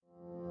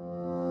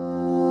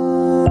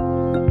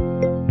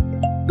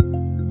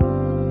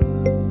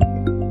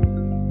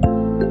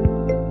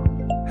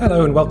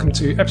Hello and welcome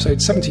to episode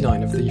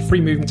 79 of the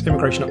Free Movement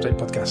Immigration Update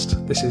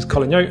podcast. This is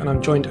Colin Yeo and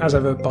I'm joined as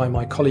ever by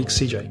my colleague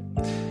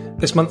CJ.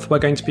 This month we're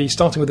going to be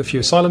starting with a few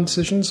asylum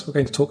decisions. We're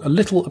going to talk a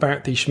little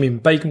about the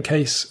Shamima Begum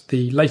case,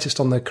 the latest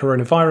on the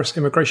coronavirus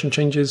immigration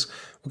changes.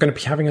 We're going to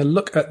be having a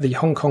look at the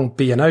Hong Kong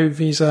BNO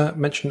visa,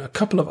 mention a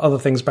couple of other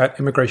things about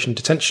immigration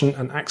detention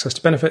and access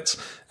to benefits,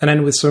 and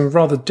end with some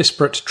rather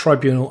disparate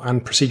tribunal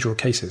and procedural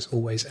cases,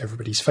 always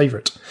everybody's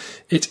favourite.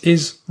 It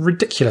is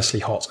ridiculously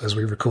hot as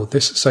we record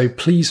this, so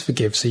please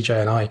forgive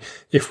CJ and I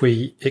if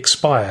we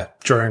expire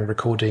during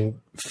recording,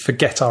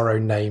 forget our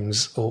own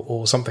names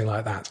or something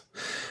like that.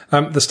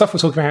 The stuff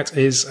we're talking about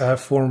is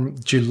from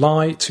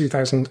July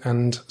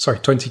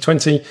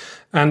 2020.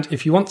 And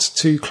if you want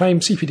to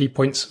claim CPD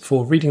points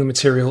for reading the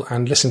material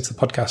and listening to the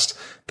podcast,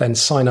 then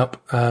sign up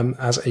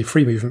as a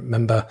Free Movement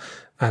member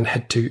and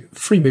head to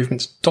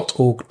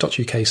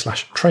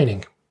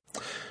freemovement.org.uk/training.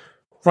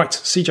 Right,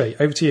 CJ,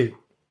 over to you.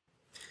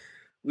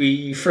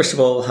 We, first of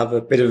all, have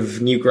a bit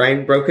of new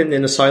ground broken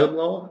in asylum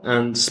law,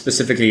 and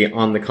specifically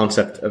on the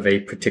concept of a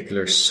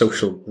particular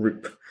social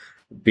group.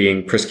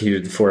 Being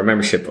persecuted for a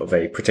membership of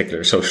a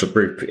particular social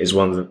group is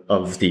one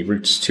of the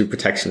routes to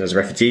protection as a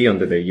refugee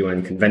under the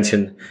UN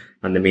Convention,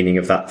 and the meaning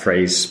of that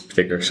phrase,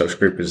 particular social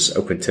group, is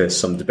open to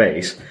some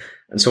debate.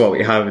 And so what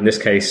we have in this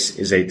case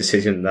is a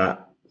decision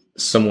that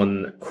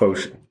someone,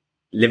 quote,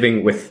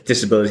 living with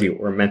disability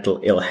or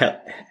mental ill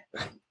health,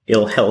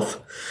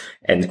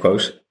 end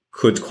quote,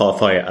 could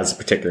qualify as a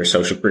particular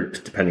social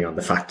group, depending on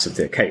the facts of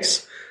the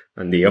case.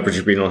 And the upper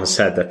tribunal has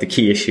said that the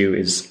key issue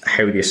is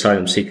how the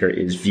asylum seeker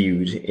is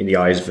viewed in the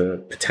eyes of a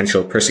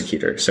potential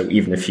persecutor. So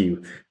even if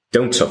you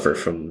don't suffer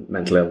from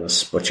mental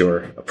illness, but your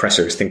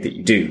oppressors think that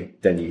you do,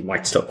 then you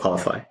might still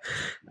qualify.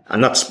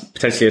 And that's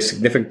potentially a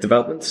significant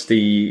development.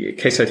 The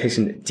case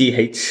citation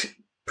DH,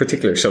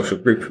 particular social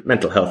group,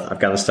 mental health,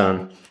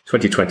 Afghanistan,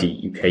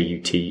 2020 UK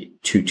UT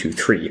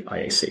 223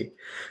 IAC.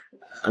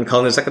 And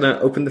Colin, is that going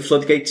to open the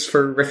floodgates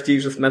for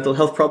refugees with mental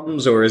health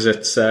problems, or is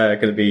it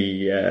going to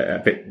be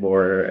a bit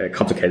more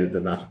complicated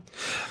than that?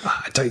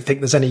 I don't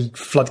think there's any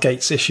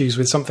floodgates issues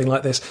with something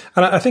like this.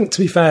 And I think, to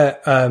be fair,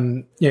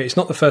 it's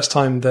not the first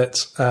time that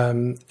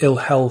ill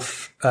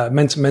health,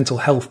 mental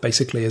health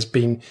basically has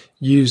been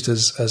used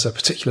as a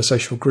particular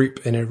social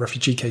group in a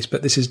refugee case.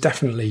 But this is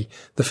definitely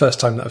the first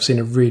time that I've seen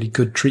a really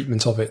good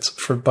treatment of it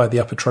by the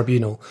upper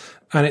tribunal.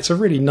 And it's a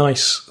really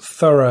nice,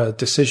 thorough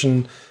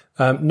decision.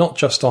 Not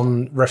just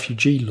on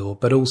refugee law,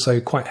 but also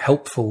quite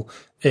helpful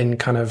in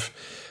kind of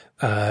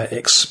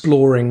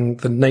exploring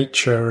the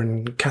nature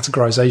and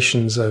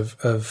categorizations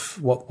of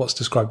what's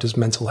described as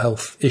mental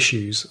health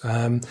issues.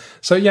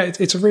 So yeah,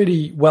 it's a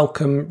really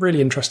welcome, really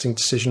interesting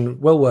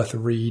decision, well worth a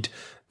read,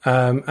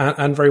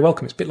 and very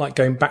welcome. It's a bit like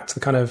going back to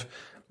the kind of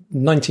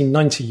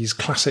 1990s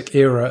classic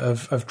era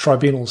of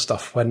tribunal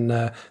stuff when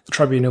the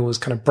tribunal was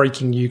kind of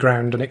breaking new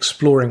ground and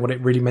exploring what it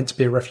really meant to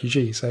be a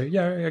refugee. So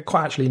yeah, I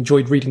quite actually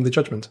enjoyed reading the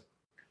judgment.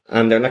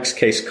 And our next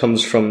case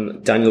comes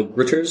from Daniel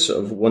Grutters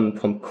of One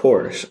Pump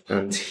Court,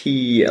 and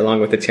he,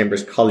 along with the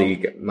Chamber's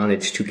colleague,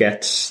 managed to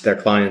get their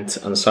client,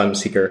 an asylum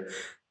seeker,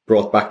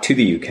 brought back to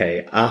the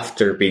UK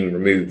after being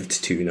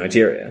removed to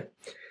Nigeria.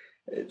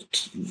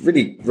 It's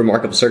really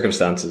remarkable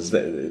circumstances.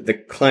 The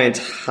client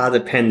had a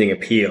pending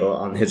appeal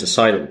on his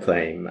asylum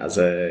claim as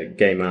a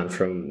gay man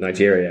from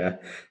Nigeria.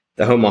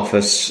 The Home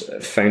Office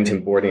found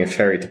him boarding a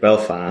ferry to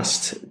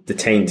Belfast,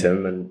 detained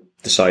him, and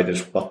decided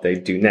what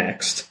they'd do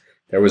next.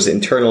 There was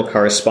internal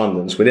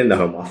correspondence within the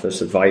Home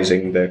Office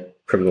advising the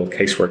criminal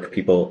casework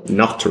people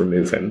not to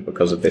remove him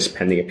because of this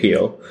pending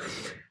appeal.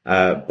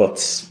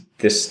 But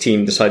this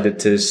team decided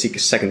to seek a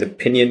second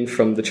opinion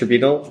from the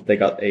tribunal. They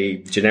got a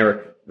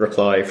generic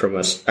reply from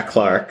a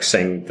clerk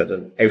saying that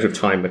an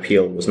out-of-time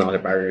appeal was not a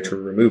barrier to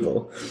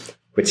removal,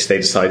 which they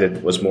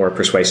decided was more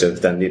persuasive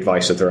than the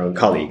advice of their own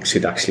colleagues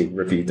who'd actually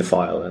reviewed the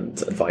file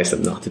and advised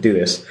them not to do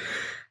this.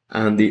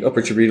 And the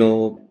upper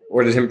tribunal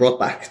ordered him brought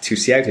back to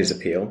see out his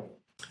appeal.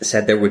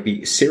 Said there would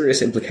be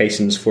serious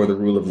implications for the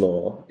rule of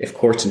law if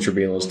courts and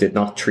tribunals did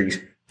not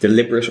treat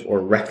deliberate or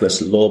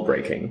reckless law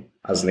breaking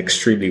as an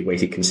extremely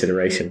weighty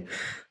consideration.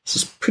 This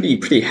is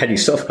pretty heady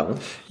stuff, Colin.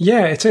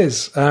 Yeah, it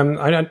is.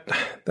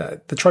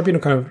 The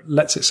tribunal kind of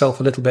lets itself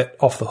a little bit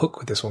off the hook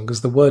with this one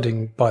because the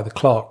wording by the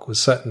clerk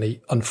was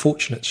certainly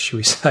unfortunate, shall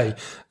we say.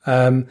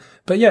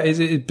 But yeah, it's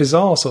a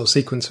bizarre sort of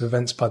sequence of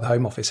events by the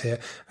Home Office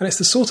here. And it's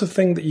the sort of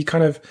thing that you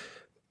kind of,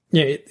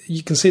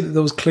 you can see that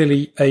there was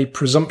clearly a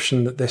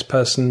presumption that this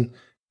person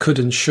could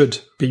and should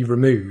be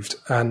removed,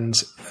 and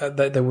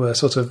that they were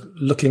sort of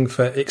looking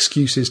for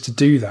excuses to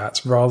do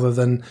that rather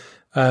than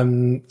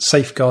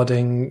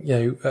safeguarding,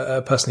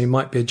 a person who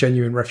might be a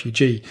genuine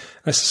refugee.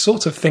 And it's the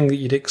sort of thing that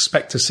you'd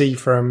expect to see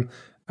from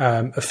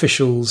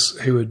officials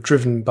who are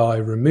driven by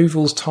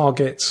removals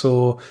targets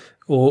or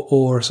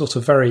a sort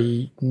of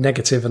very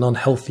negative and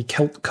unhealthy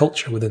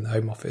culture within the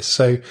Home Office.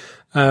 So,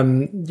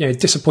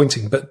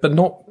 disappointing, but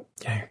not,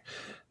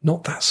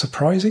 not that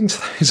surprising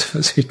to those of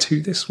us who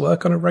do this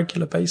work on a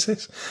regular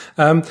basis.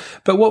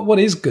 But what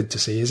is good to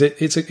see is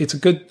it's a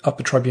good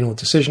upper tribunal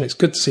decision. It's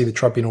good to see the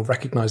tribunal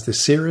recognise the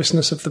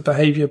seriousness of the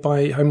behaviour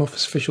by Home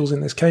Office officials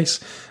in this case.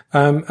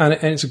 And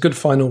it's a good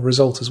final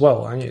result as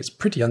well. I mean, it's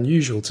pretty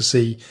unusual to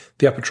see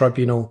the upper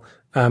tribunal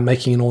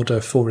making an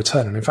order for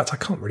return. And in fact, I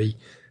can't really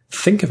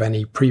think of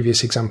any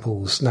previous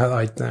examples, now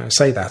that I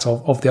say that,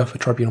 of the upper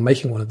tribunal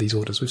making one of these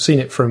orders. We've seen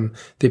it from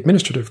the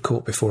administrative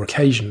court before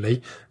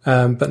occasionally,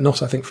 but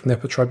not, I think, from the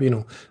upper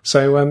tribunal.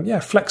 So,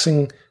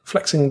 flexing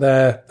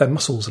their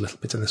muscles a little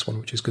bit in this one,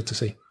 which is good to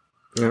see.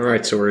 All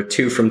right, so we're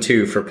 2 from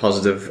 2 for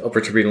positive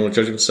upper tribunal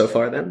judgments so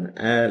far then.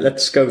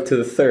 Let's go to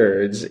the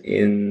third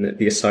in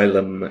the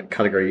asylum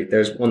category.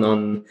 There's one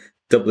on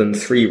Dublin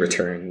 3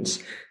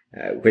 returns,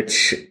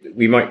 which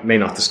we may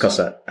not discuss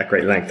at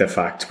great length, in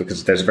fact,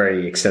 because there's a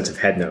very extensive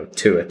headnote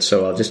to it.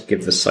 So I'll just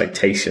give the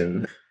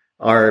citation.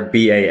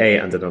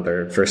 RBAA and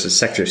another versus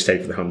Secretary of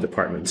State for the Home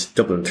Department,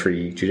 Dublin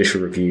 3, Judicial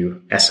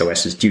Review,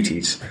 SOS's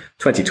Duties,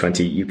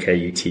 2020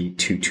 UKUT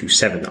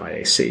 227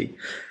 IAC.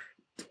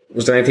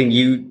 Was there anything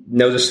you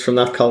noticed from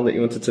that column that you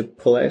wanted to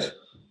pull out?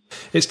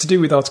 It's to do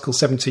with Article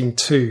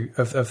 17.2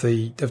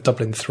 of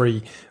Dublin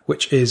 3,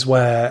 which is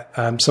where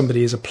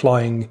somebody is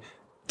applying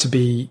to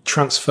be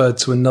transferred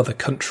to another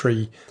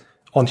country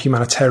on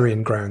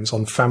humanitarian grounds,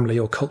 on family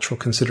or cultural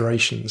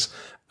considerations.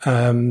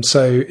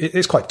 So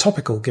it's quite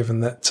topical,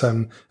 given that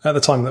at the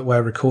time that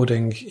we're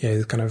recording,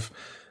 kind of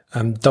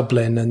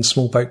Dublin and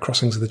small boat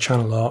crossings of the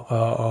Channel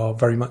are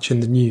very much in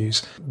the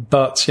news.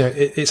 But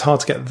it's hard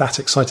to get that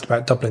excited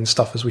about Dublin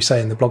stuff, as we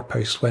say in the blog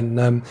post,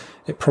 when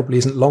it probably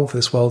isn't long for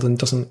this world and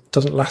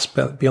doesn't last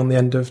beyond the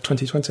end of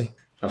 2020.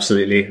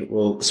 Absolutely.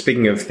 Well,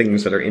 speaking of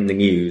things that are in the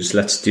news,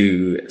 let's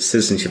do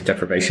citizenship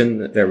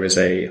deprivation. There was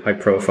a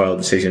high-profile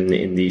decision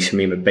in the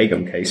Shamima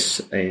Begum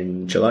case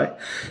in July.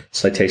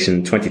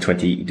 Citation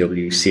 2020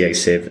 EW CA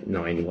Civ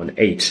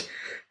 918.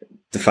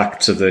 The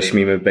facts of the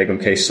Shamima Begum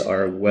case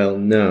are well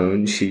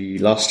known. She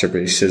lost her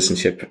British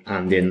citizenship,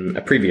 and in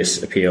a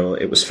previous appeal,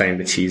 it was found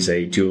that she's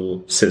a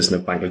dual citizen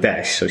of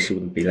Bangladesh, so she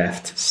wouldn't be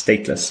left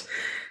stateless.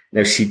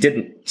 Now, she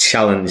didn't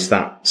challenge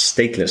that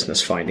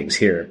statelessness findings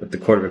here, but the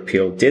Court of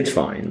Appeal did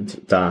find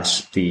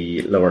that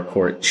the lower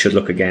court should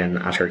look again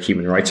at her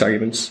human rights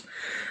arguments,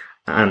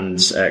 and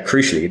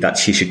crucially, that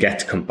she should get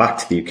to come back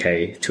to the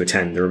UK to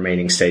attend the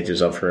remaining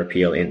stages of her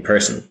appeal in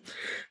person,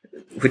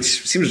 which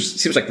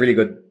seems like really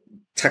good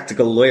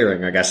tactical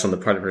lawyering, I guess, on the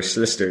part of her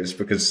solicitors,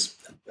 because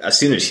as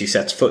soon as she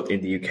sets foot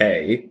in the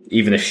UK,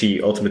 even if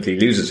she ultimately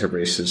loses her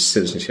British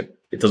citizenship,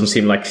 it doesn't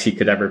seem like she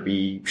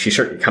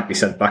certainly can't be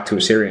sent back to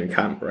a Syrian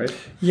camp, right?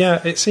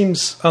 Yeah, it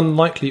seems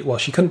unlikely. Well,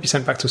 she couldn't be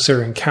sent back to a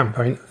Syrian camp.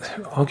 I mean,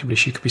 arguably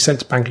she could be sent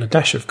to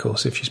Bangladesh, of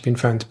course, if she's been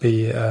found to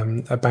be a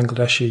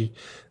Bangladeshi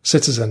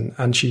citizen,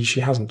 and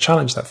she hasn't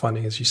challenged that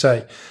finding, as you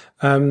say.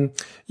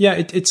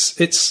 It's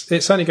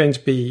certainly going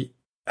to be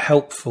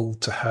helpful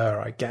to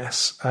her, I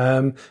guess.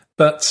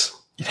 But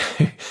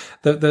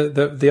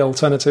the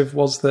alternative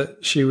was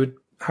that she would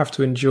have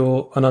to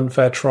endure an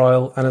unfair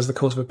trial, and as the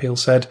Court of Appeal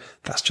said,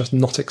 that's just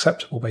not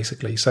acceptable,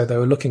 basically. So they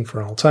were looking for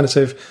an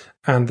alternative,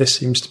 and this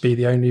seems to be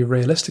the only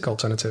realistic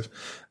alternative.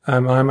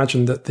 I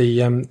imagine that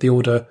the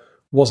order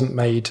wasn't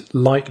made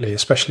lightly,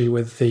 especially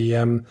with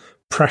the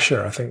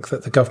pressure, I think,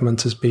 that the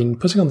government has been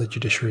putting on the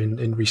judiciary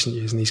in recent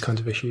years in these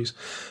kinds of issues.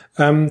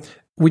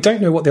 We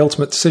don't know what the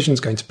ultimate decision is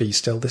going to be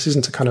still. This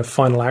isn't a kind of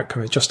final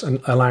outcome. It just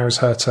allows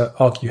her to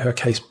argue her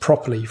case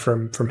properly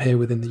from here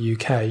within the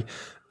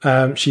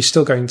UK. She's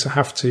still going to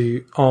have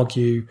to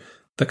argue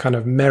the kind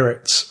of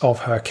merits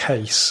of her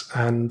case.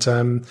 And,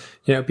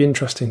 it'd be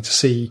interesting to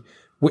see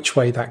which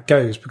way that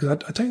goes, because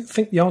I don't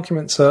think the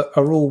arguments are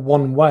all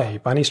one way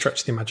by any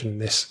stretch of the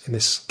imagination in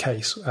this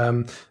case.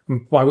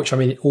 By which I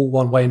mean all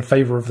one way in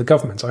favour of the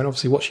government. I mean,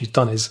 obviously what she's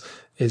done is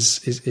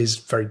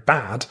very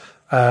bad.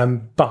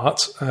 But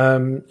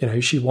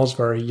she was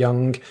very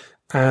young,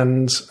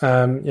 and,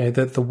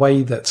 the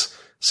way that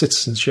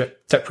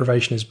citizenship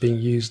deprivation is being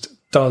used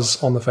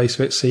does, on the face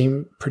of it,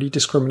 seem pretty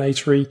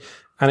discriminatory.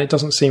 And it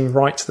doesn't seem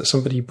right that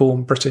somebody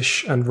born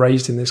British and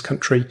raised in this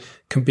country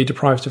can be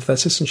deprived of their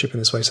citizenship in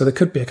this way. So there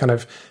could be a kind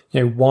of,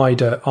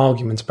 wider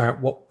argument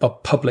about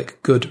what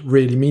public good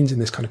really means in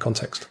this kind of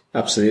context.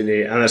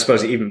 Absolutely. And I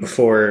suppose even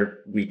before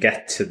we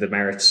get to the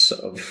merits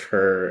of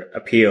her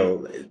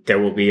appeal, there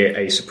will be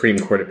a Supreme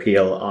Court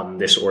appeal on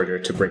this order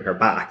to bring her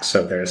back.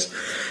 So there's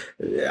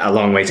a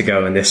long way to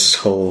go in this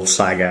whole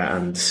saga,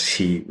 and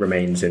she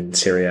remains in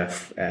Syria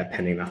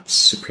pending that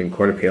Supreme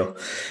Court appeal.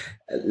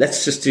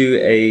 Let's just do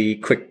a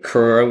quick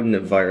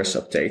coronavirus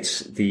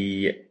update.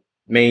 The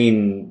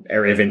main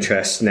area of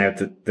interest now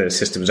that the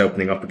system is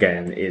opening up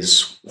again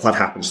is what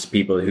happens to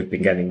people who've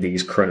been getting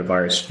these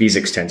coronavirus visa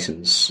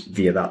extensions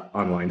via that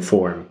online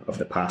form over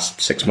the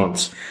past 6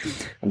 months.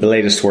 And the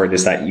latest word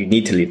is that you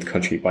need to leave the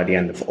country by the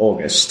end of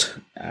August,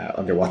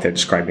 under what they're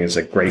describing as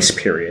a grace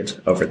period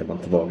over the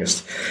month of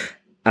August.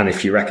 And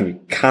if you reckon you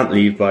can't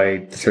leave by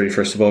the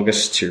 31st of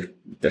August,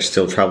 there's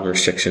still travel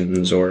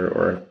restrictions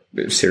or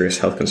serious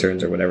health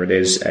concerns or whatever it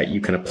is,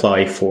 you can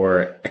apply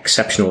for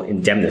exceptional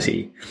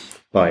indemnity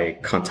by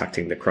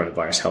contacting the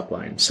coronavirus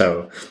helpline.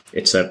 So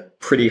it's a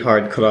pretty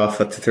hard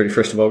cutoff at the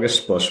 31st of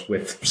August, but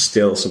with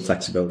still some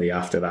flexibility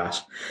after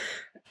that.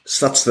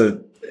 So that's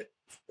the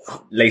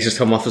latest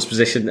Home Office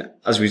position.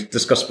 As we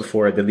discussed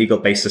before, the legal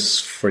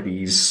basis for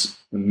these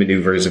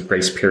manoeuvres of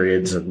grace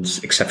periods and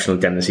exceptional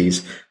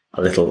indemnities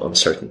a little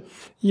uncertain.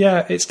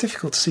 Yeah, it's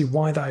difficult to see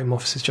why the Home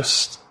Office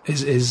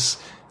is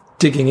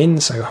digging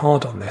in so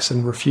hard on this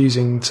and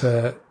refusing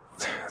to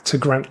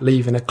grant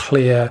leave in a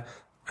clear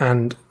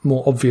and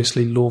more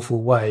obviously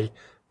lawful way.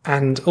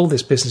 And all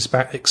this business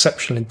about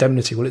exceptional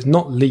indemnity, well, it's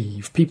not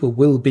leave. People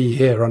will be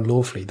here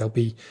unlawfully. They'll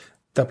be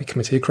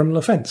committing a criminal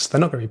offence. They're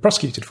not going to be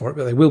prosecuted for it,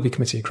 but they will be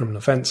committing a criminal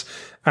offence.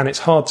 And it's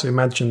hard to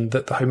imagine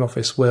that the Home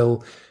Office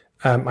will.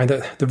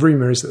 The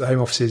rumour is that the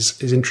Home Office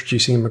is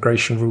introducing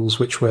immigration rules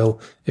which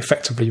will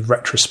effectively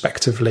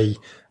retrospectively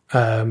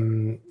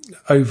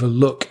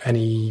overlook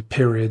any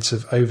periods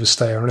of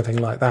overstay or anything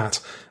like that.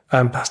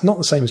 That's not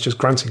the same as just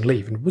granting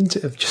leave. And wouldn't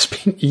it have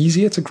just been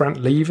easier to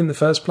grant leave in the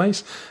first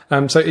place?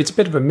 So it's a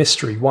bit of a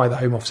mystery why the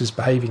Home Office is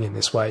behaving in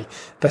this way.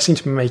 They seem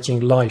to be making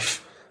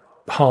life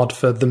hard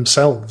for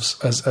themselves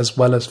as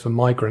well as for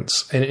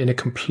migrants in a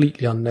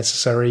completely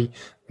unnecessary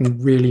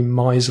and really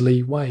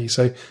miserly way.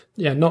 So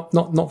yeah, not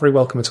very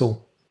welcome at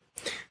all.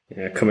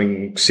 Yeah,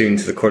 coming soon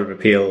to the Court of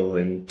Appeal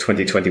in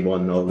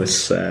 2021, all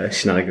this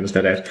shenanigans,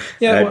 no doubt.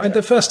 Yeah, well,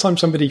 the first time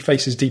somebody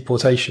faces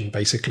deportation,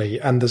 basically,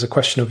 and there's a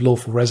question of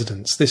lawful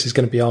residence, this is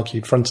going to be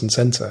argued front and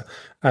centre.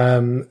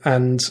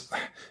 And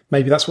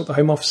maybe that's what the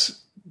Home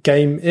Office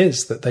game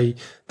is, that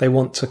they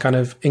want to kind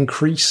of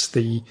increase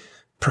the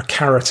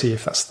precarity,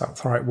 if that's the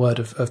right word,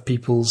 of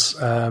people's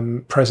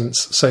presence,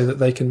 so that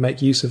they can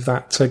make use of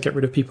that to get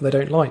rid of people they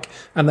don't like.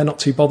 And they're not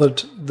too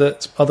bothered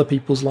that other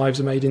people's lives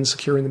are made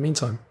insecure in the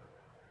meantime.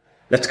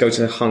 Let's go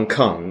to Hong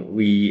Kong.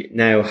 We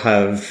now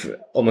have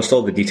almost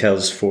all the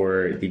details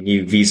for the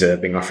new visa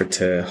being offered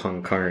to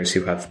Hong Kongers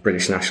who have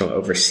British national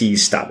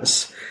overseas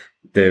status.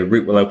 The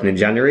route will open in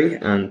January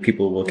and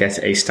people will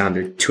get a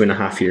standard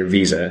 2.5-year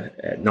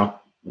visa,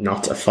 not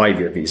a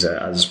 5-year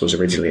visa as was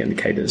originally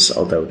indicated,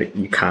 although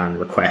you can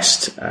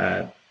request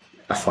a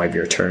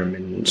 5-year term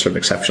in sort of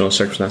exceptional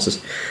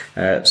circumstances.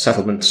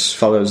 Settlements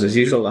follows as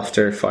usual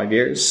after 5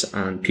 years,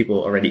 and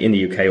people already in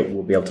the UK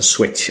will be able to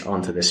switch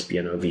onto this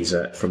BNO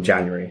visa from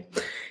January.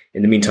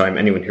 In the meantime,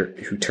 anyone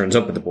who turns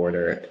up at the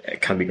border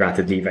can be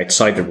granted leave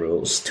outside the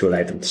rules to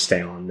allow them to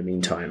stay on in the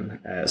meantime.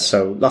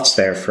 So lots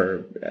there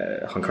for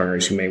Hong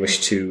Kongers who may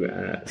wish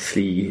to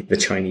flee the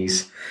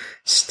Chinese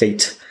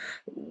state.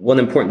 One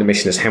important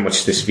omission is how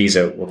much this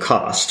visa will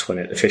cost when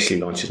it officially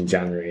launches in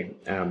January.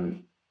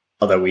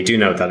 Although we do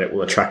know that it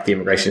will attract the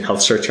immigration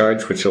health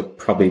surcharge, which will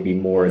probably be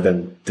more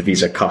than the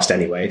visa cost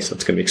anyway. So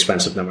it's going to be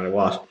expensive no matter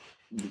what.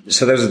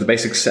 So those are the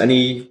basics.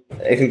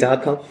 Anything to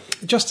add, Colin?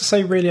 Just to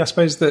say, really, I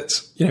suppose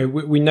that,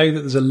 we know that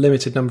there's a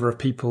limited number of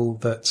people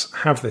that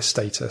have this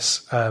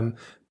status.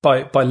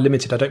 By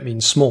limited, I don't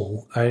mean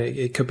small.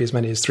 It could be as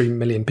many as 3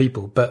 million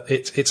people, but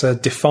it's a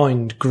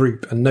defined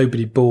group, and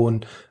nobody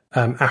born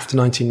after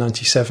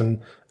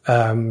 1997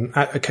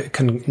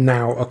 can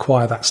now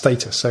acquire that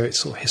status. So it's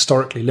sort of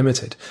historically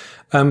limited.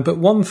 But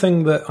one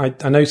thing that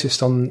I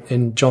noticed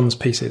in John's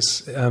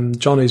pieces,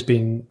 John, who's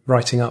been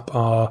writing up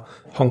our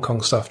Hong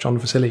Kong stuff, John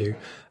Vasiliou,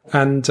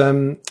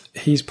 and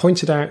he's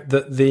pointed out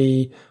that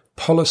the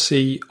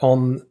policy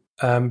on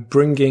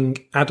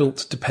bringing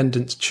adult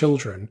dependent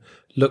children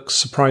looks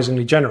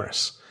surprisingly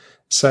generous.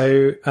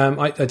 So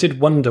I did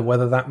wonder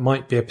whether that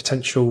might be a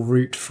potential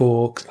route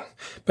for,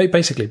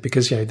 basically,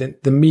 because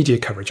the media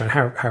coverage, and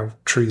how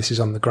true this is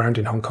on the ground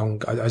in Hong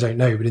Kong, I don't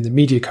know. But in the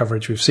media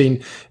coverage, we've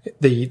seen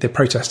the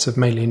protests have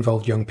mainly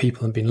involved young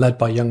people and been led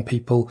by young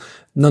people.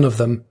 None of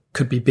them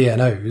could be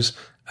BNOs.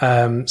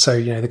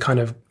 So the kind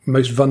of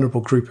most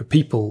vulnerable group of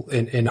people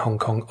in Hong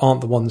Kong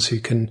aren't the ones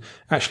who can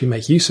actually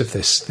make use of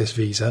this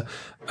visa.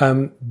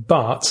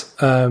 But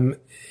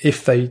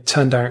if they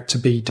turned out to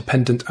be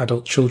dependent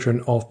adult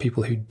children of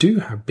people who do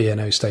have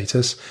BNO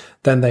status,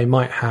 then they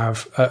might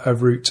have a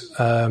route,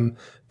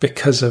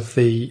 because of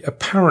the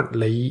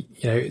apparently,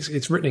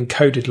 it's written in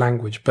coded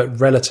language, but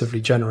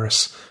relatively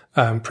generous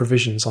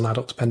provisions on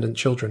adult dependent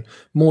children.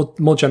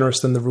 More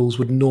generous than the rules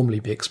would normally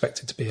be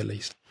expected to be, at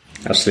least.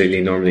 Absolutely.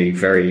 Normally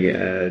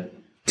very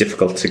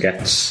difficult to get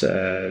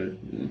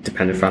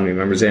dependent family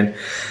members in.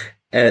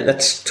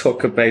 Let's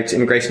talk about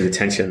immigration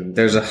detention.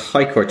 There's a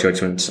High Court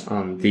judgment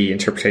on the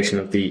interpretation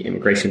of the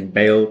immigration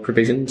bail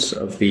provisions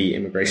of the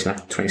Immigration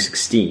Act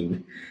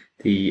 2016.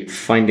 The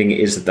finding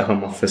is that the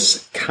Home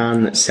Office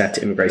can set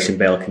immigration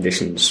bail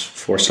conditions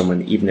for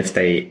someone even if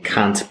they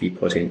can't be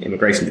put in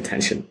immigration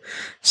detention.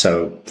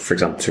 So, for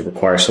example, to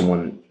require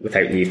someone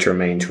without leave to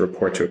remain to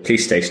report to a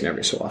police station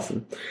every so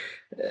often.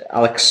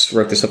 Alex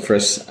wrote this up for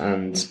us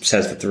and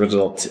says that the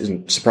result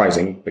isn't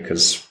surprising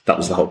because that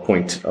was the whole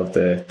point of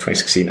the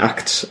 2016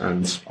 Act,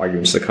 and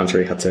arguments to the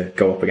contrary had to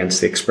go up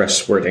against the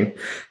express wording.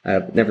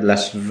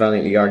 Nevertheless,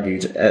 valiantly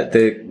argued.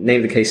 The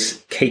name of the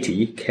case,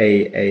 Kaitey,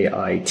 Kaitey,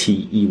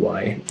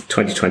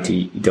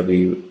 2020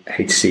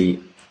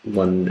 EWHC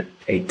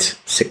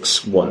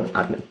 1861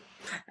 admin.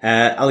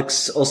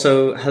 Alex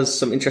also has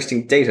some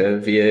interesting data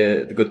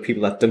via the good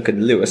people at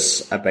Duncan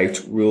Lewis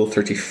about Rule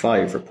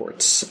 35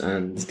 reports,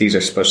 and these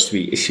are supposed to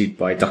be issued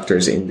by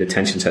doctors in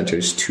detention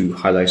centres to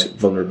highlight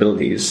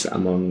vulnerabilities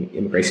among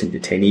immigration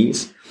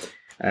detainees,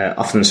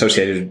 often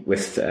associated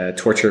with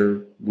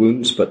torture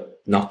wounds, but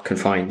not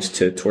confined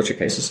to torture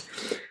cases.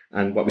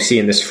 And what we see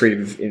in this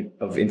freedom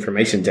of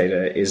information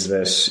data is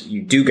that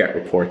you do get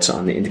reports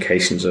on the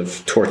indications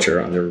of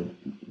torture under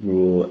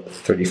Rule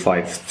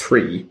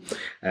 35.3,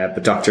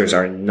 but doctors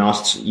are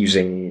not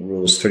using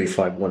Rules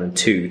 35.1 and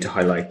 2 to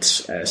highlight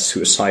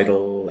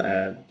suicidal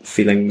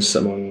feelings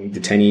among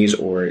detainees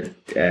or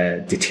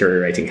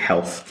deteriorating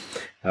health.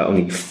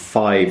 Only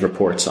 5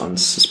 reports on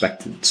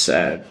suspected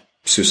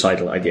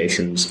suicidal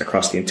ideations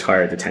across the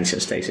entire detention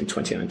estate in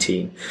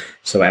 2019.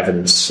 So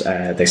evidence,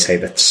 they say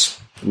that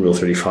Rule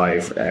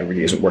 35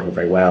 really isn't working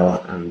very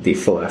well, and the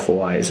full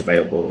FOI is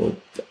available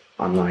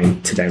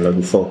online to download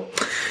in full.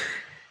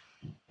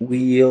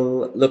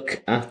 We'll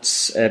look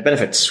at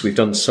benefits. We've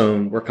done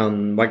some work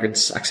on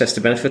migrants' access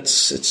to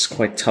benefits. It's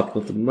quite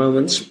topical at the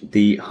moment.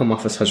 The Home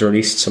Office has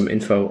released some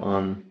info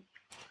on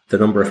the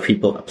number of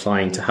people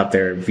applying to have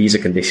their visa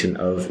condition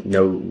of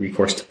no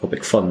recourse to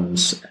public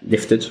funds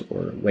lifted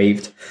or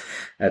waived.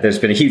 There's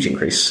been a huge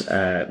increase,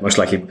 most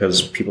likely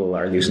because people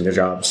are losing their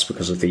jobs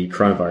because of the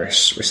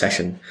coronavirus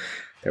recession.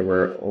 There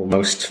were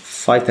almost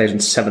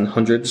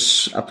 5,700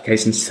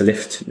 applications to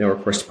lift no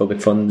recourse to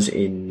public funds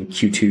in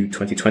Q2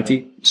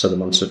 2020, so the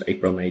months of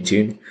April, May,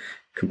 June,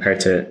 compared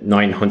to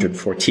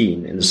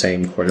 914 in the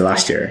same quarter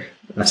last year.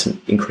 That's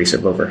an increase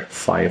of over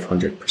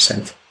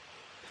 500%.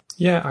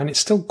 Yeah, and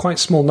it's still quite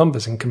small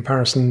numbers in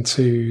comparison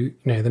to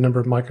the number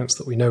of migrants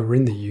that we know are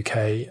in the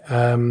UK.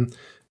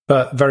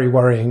 But very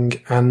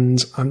worrying,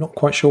 and I'm not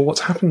quite sure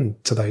what's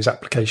happened to those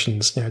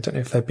applications. I don't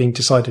know if they're being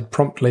decided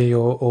promptly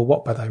or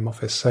what by the Home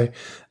Office. So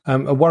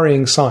a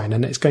worrying sign,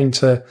 and it's going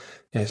to,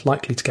 it's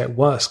likely to get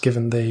worse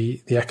given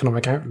the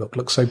economic outlook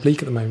looks so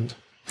bleak at the moment.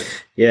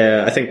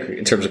 Yeah, I think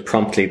in terms of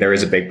promptly, there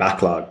is a big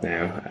backlog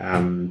now,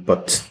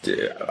 but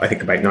I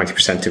think about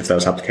 90% of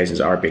those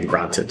applications are being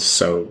granted.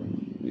 So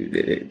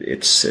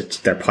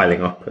they're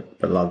piling up,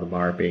 but a lot of them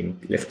are being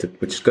lifted,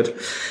 which is good.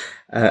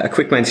 A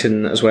quick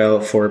mention as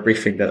well for a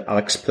briefing that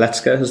Alex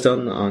Paletska has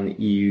done on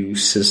EU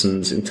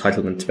citizens'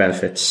 entitlement to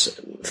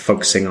benefits,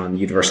 focusing on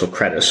universal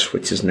credit,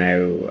 which is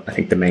now, I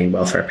think, the main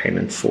welfare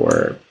payment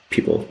for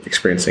people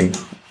experiencing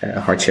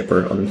hardship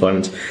or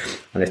unemployment.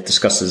 And it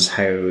discusses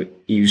how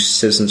EU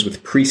citizens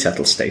with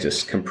pre-settled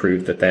status can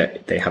prove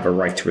that they have a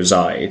right to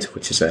reside,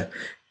 which is a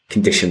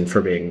condition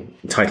for being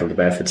entitled to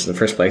benefits in the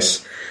first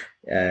place.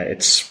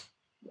 It's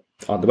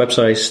on the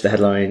website, the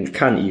headline,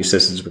 "Can EU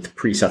citizens with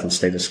pre-settled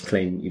status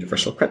claim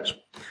universal credit?"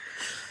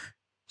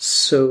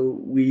 So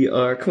we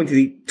are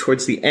coming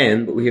towards the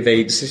end, but we have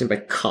a decision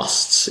about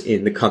costs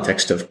in the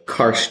context of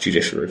CART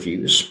judicial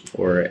reviews,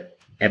 or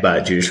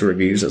EBA judicial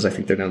reviews, as I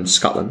think they're known in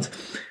Scotland.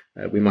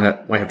 We might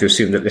have to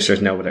assume that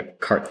listeners know what a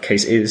CART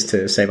case is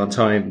to save on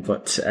time,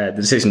 but the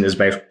decision is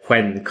about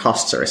when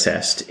costs are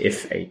assessed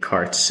if a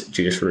CART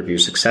judicial review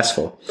is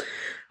successful.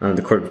 And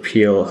the Court of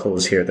Appeal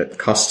holds here that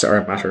costs are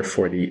a matter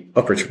for the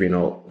upper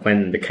tribunal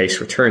when the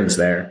case returns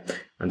there,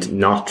 and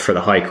not for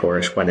the High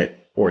Court when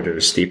it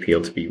orders the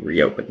appeal to be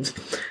reopened.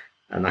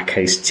 In that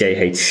case,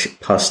 JH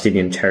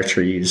Palestinian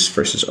Territories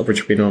versus Upper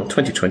Tribunal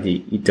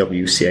 2020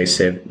 EWCA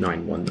Civ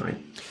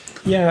 919.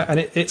 Yeah, and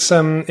it's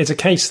a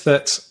case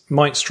that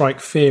might strike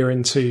fear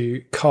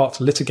into CART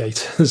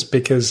litigators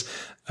because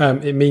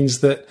it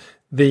means that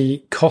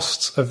the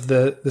costs of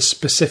the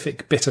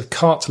specific bit of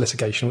CART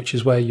litigation, which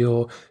is where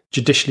you're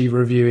judicially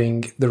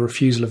reviewing the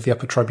refusal of the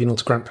upper tribunal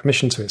to grant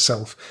permission to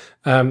itself,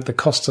 the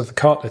costs of the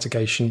CART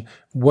litigation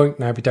won't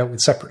now be dealt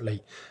with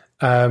separately.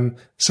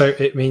 So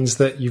it means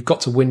that you've got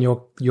to win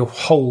your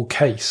whole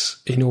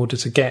case in order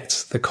to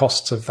get the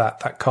costs of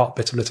that CART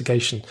bit of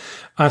litigation.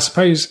 I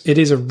suppose it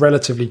is a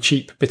relatively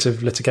cheap bit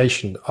of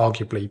litigation,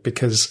 arguably,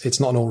 because it's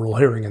not an oral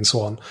hearing and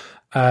so on.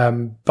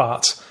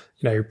 But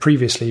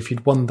previously, if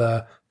you'd won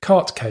the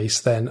CART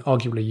case, then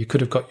arguably you could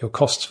have got your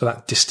costs for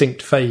that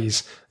distinct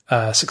phase,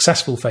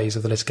 successful phase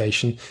of the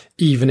litigation,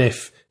 even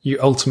if you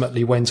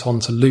ultimately went on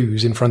to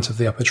lose in front of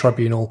the upper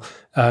tribunal,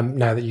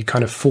 now that you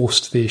kind of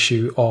forced the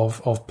issue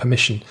of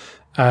permission.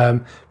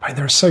 There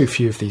are so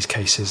few of these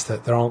cases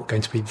that there aren't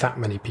going to be that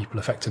many people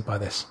affected by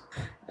this.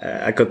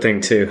 A good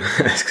thing too,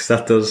 because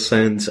that does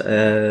sound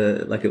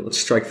like it would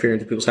strike fear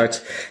into people's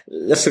hearts.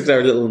 Let's look at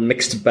our little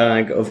mixed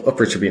bag of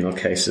upper tribunal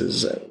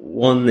cases.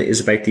 One is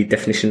about the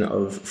definition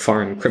of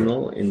foreign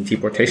criminal in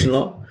deportation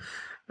law.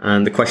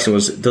 And the question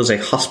was, does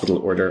a hospital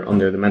order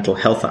under the Mental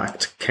Health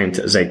Act count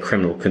as a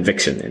criminal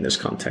conviction in this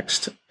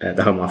context?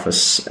 The Home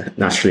Office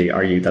naturally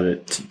argued that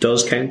it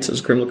does count as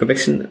a criminal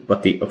conviction,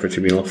 but the upper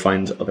tribunal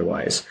finds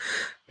otherwise.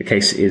 The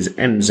case is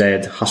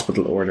MZ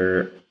Hospital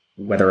Order,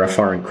 Whether a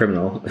Foreign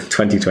Criminal,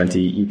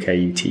 2020 UK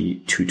UT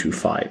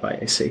 225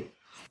 IAC.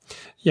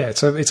 Yeah,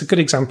 so it's a good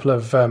example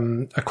of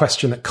a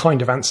question that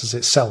kind of answers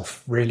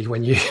itself, really,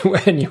 when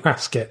you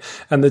ask it.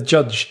 And the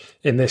judge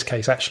in this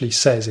case actually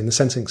says, in the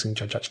sentencing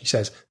judge actually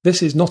says,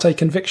 this is not a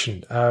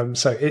conviction.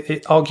 So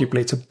it arguably,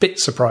 it's a bit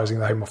surprising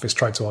the Home Office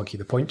tried to argue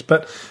the point,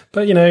 but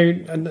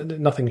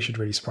nothing should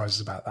really surprise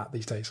us about that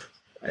these days.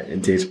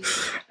 Indeed.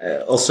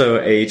 Also,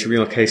 a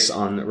tribunal case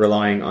on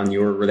relying on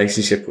your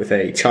relationship with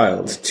a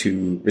child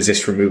to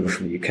resist removal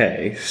from the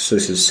UK. So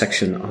this is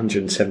section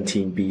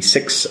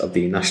 117b6 of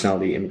the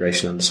Nationality,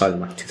 Immigration and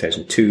Asylum Act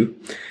 2002,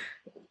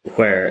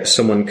 where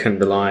someone can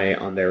rely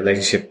on their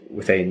relationship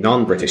with a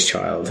non-British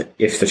child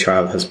if the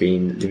child has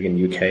been living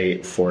in the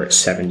UK for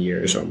 7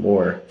 years or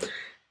more.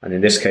 And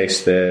in this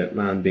case, the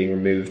man being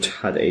removed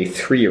had a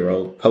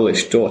 3-year-old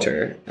Polish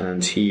daughter,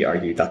 and he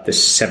argued that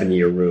this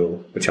 7-year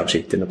rule, which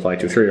obviously didn't apply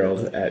to a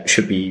 3-year-old,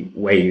 should be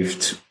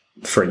waived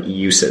for an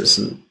EU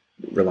citizen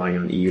relying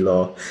on EU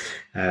law.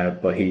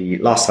 But he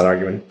lost that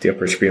argument. The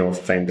upper tribunal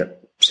found that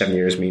 7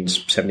 years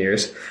means 7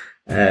 years.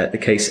 The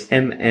case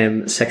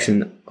MM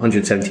section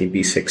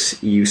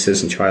 117b6 EU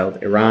citizen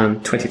child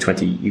Iran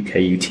 2020 UK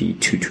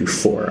UT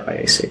 224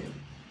 IAC.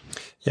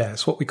 Yeah,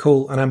 it's what we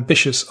call an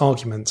ambitious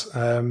argument.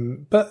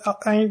 But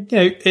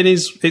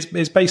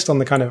it's based on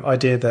the kind of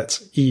idea that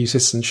EU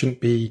citizens shouldn't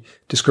be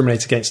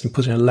discriminated against and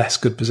put in a less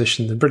good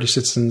position than British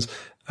citizens.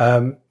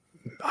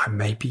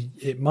 Maybe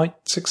it might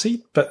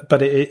succeed,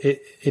 but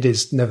it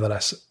is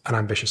nevertheless an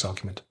ambitious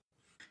argument.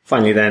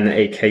 Finally, then,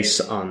 a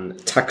case on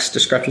tax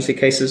discrepancy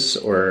cases,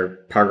 or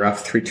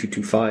paragraph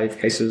 3225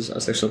 cases,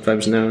 as they're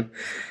sometimes known.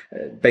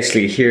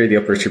 Basically, here the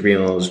upper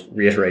tribunal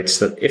reiterates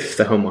that if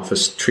the Home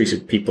Office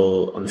treated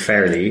people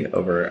unfairly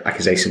over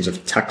accusations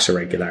of tax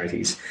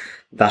irregularities,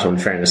 that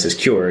unfairness is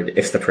cured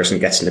if the person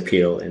gets an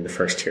appeal in the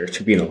first-tier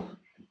tribunal.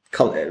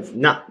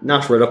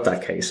 Nat wrote up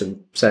that case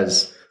and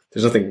says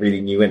there's nothing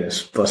really new in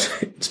it, but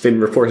it's been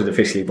reported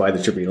officially by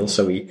the tribunal,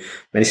 so we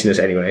mention it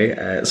anyway.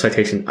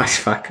 Citation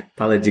Ashfaq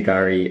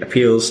Balajigari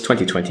Appeals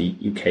 2020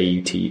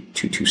 UK UT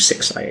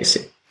 226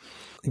 IAC.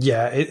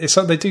 Yeah,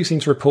 so they do seem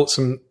to report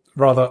some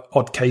rather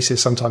odd cases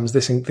sometimes,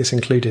 this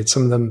included,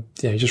 some of them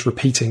just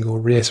repeating or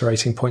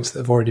reiterating points that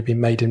have already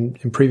been made in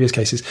previous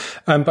cases.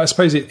 But I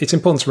suppose it's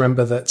important to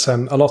remember that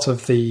a lot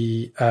of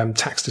the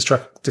tax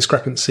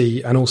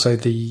discrepancy and also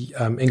the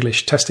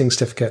English testing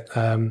certificate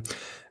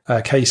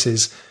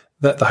cases,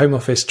 that the Home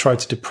Office tried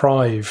to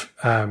deprive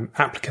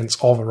applicants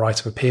of a right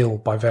of appeal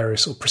by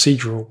various or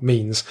procedural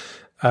means.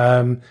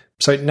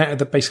 So now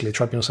basically the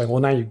tribunal saying,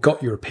 well, now you've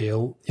got your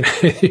appeal,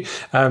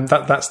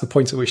 that's the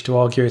point at which to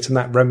argue it, and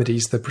that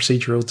remedies the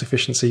procedural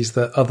deficiencies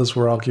that others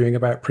were arguing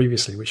about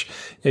previously, which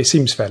it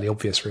seems fairly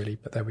obvious, really,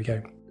 but there we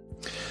go.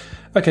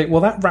 Okay,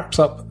 well, that wraps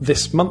up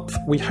this month.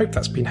 We hope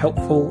that's been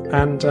helpful,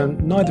 and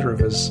neither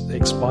of us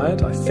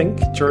expired, I think,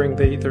 during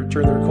the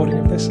recording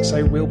of this,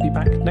 so we'll be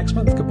back next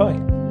month.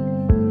 Goodbye.